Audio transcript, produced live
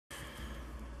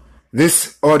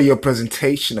This audio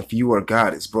presentation of You Are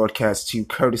God is broadcast to you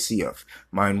courtesy of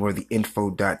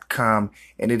MindworthyInfo.com,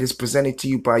 and it is presented to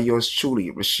you by yours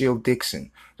truly, Rashiel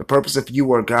Dixon. The purpose of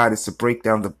You Are God is to break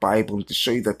down the Bible and to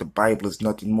show you that the Bible is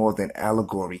nothing more than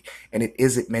allegory, and it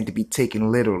isn't meant to be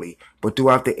taken literally. But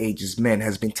throughout the ages, men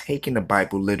has been taking the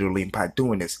Bible literally, and by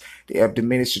doing this, they have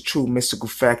diminished the true mystical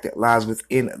fact that lies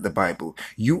within the Bible.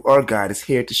 You Are God is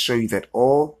here to show you that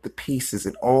all the pieces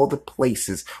and all the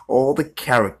places, all the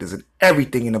characters and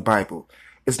everything in the Bible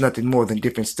is nothing more than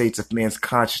different states of man's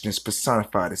consciousness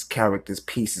personified as characters,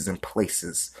 pieces, and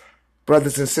places.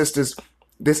 Brothers and sisters,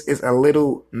 this is a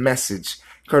little message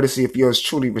courtesy of yours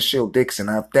truly, Rashiel Dixon.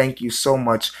 I thank you so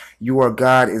much. You Are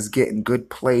God is getting good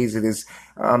plays. It is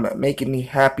making me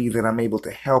happy that I'm able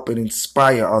to help and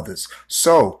inspire others.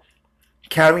 So,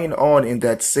 carrying on in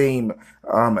that same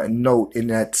note, in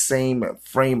that same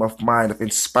frame of mind of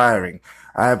inspiring,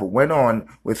 I have went on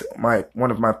with one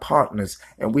of my partners,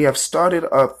 and we have started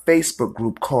a Facebook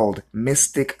group called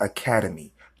Mystic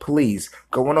Academy. Please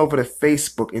go on over to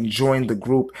Facebook and join the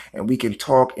group, and we can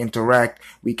talk, interact.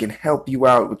 We can help you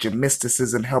out with your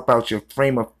mysticism, help out your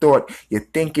frame of thought, your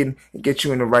thinking, and get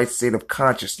you in the right state of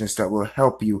consciousness that will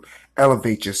help you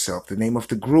elevate yourself. The name of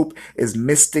the group is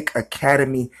Mystic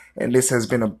Academy, and this has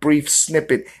been a brief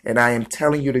snippet, and I am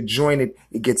telling you to join it.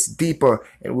 It gets deeper,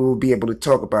 and we will be able to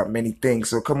talk about many things.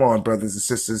 So come on, brothers and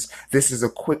sisters. This is a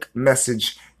quick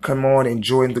message. Come on and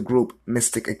join the group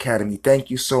Mystic Academy.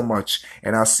 Thank you so much,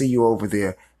 and I'll see you over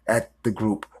there at the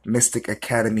group Mystic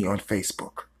Academy on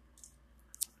Facebook.